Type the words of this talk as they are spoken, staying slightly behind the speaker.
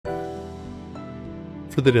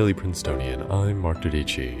For the Daily Princetonian, I'm Mark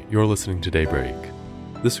Dodici. You're listening to Daybreak.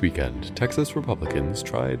 This weekend, Texas Republicans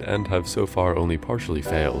tried and have so far only partially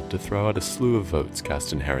failed to throw out a slew of votes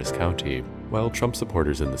cast in Harris County, while Trump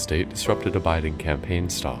supporters in the state disrupted a Biden campaign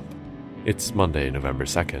stop. It's Monday, November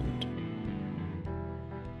 2nd.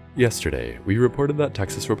 Yesterday, we reported that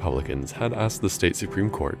Texas Republicans had asked the state Supreme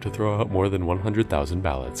Court to throw out more than 100,000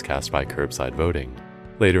 ballots cast by curbside voting.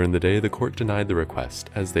 Later in the day, the court denied the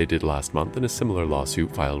request, as they did last month in a similar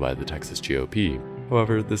lawsuit filed by the Texas GOP.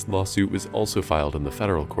 However, this lawsuit was also filed in the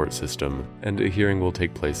federal court system, and a hearing will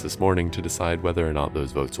take place this morning to decide whether or not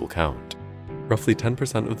those votes will count. Roughly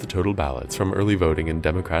 10% of the total ballots from early voting in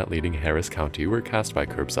Democrat-leading Harris County were cast by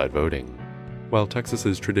curbside voting. While Texas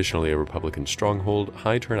is traditionally a Republican stronghold,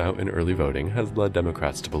 high turnout in early voting has led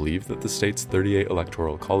Democrats to believe that the state's 38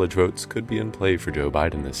 electoral college votes could be in play for Joe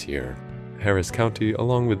Biden this year. Harris County,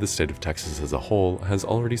 along with the state of Texas as a whole, has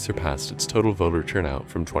already surpassed its total voter turnout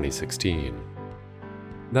from 2016.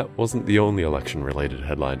 That wasn't the only election-related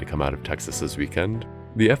headline to come out of Texas this weekend.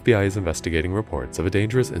 The FBI is investigating reports of a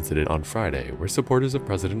dangerous incident on Friday where supporters of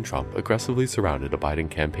President Trump aggressively surrounded a Biden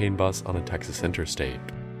campaign bus on a Texas interstate.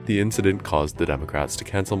 The incident caused the Democrats to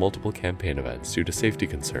cancel multiple campaign events due to safety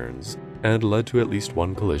concerns, and led to at least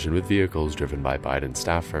one collision with vehicles driven by Biden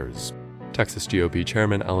staffers. Texas GOP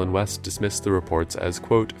Chairman Allen West dismissed the reports as,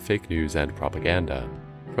 quote, fake news and propaganda.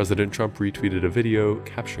 President Trump retweeted a video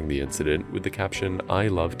capturing the incident with the caption, "I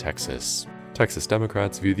love Texas." Texas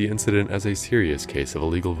Democrats view the incident as a serious case of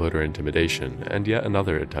illegal voter intimidation and yet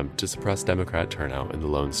another attempt to suppress Democrat turnout in the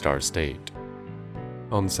Lone Star State.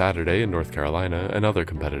 On Saturday in North Carolina, another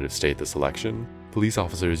competitive state this election, police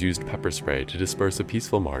officers used pepper spray to disperse a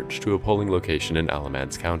peaceful march to a polling location in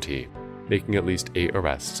Alamance County, making at least 8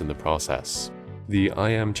 arrests in the process. The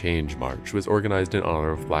I Am Change March was organized in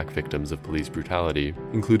honor of black victims of police brutality,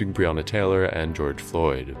 including Breonna Taylor and George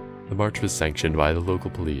Floyd. The march was sanctioned by the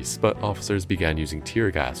local police, but officers began using tear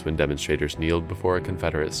gas when demonstrators kneeled before a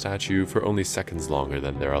Confederate statue for only seconds longer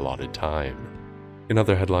than their allotted time. In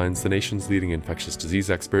other headlines, the nation's leading infectious disease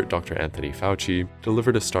expert, Dr. Anthony Fauci,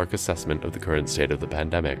 delivered a stark assessment of the current state of the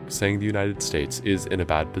pandemic, saying the United States is in a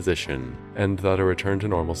bad position, and that a return to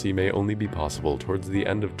normalcy may only be possible towards the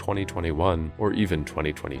end of 2021 or even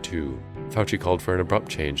 2022. Fauci called for an abrupt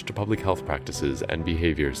change to public health practices and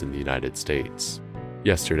behaviors in the United States.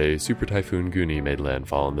 Yesterday, Super Typhoon Guni made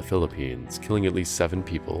landfall in the Philippines, killing at least 7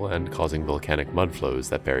 people and causing volcanic mudflows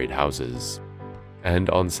that buried houses.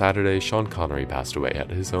 And on Saturday, Sean Connery passed away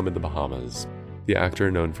at his home in the Bahamas. The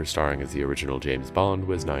actor, known for starring as the original James Bond,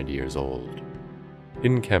 was 90 years old.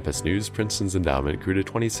 In campus news, Princeton's endowment grew to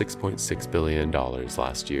 $26.6 billion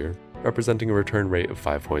last year, representing a return rate of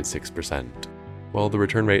 5.6%. While the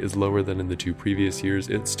return rate is lower than in the 2 previous years,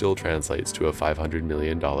 it still translates to a $500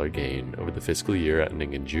 million gain over the fiscal year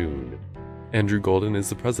ending in June. Andrew Golden is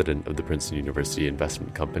the president of the Princeton University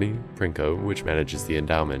Investment Company, Princo, which manages the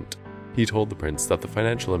endowment. He told the Prince that the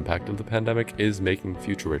financial impact of the pandemic is making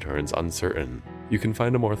future returns uncertain. You can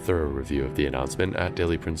find a more thorough review of the announcement at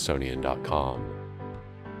dailyprincetonian.com.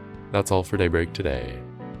 That's all for Daybreak today.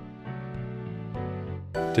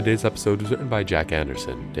 Today's episode was written by Jack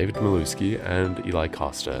Anderson, David Maluski, and Eli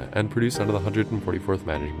Costa, and produced under the 144th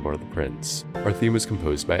Managing Board of the Prince. Our theme was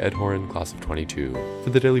composed by Ed Horan, class of 22. For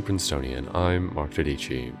the Daily Princetonian, I'm Mark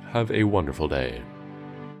Dodici. Have a wonderful day.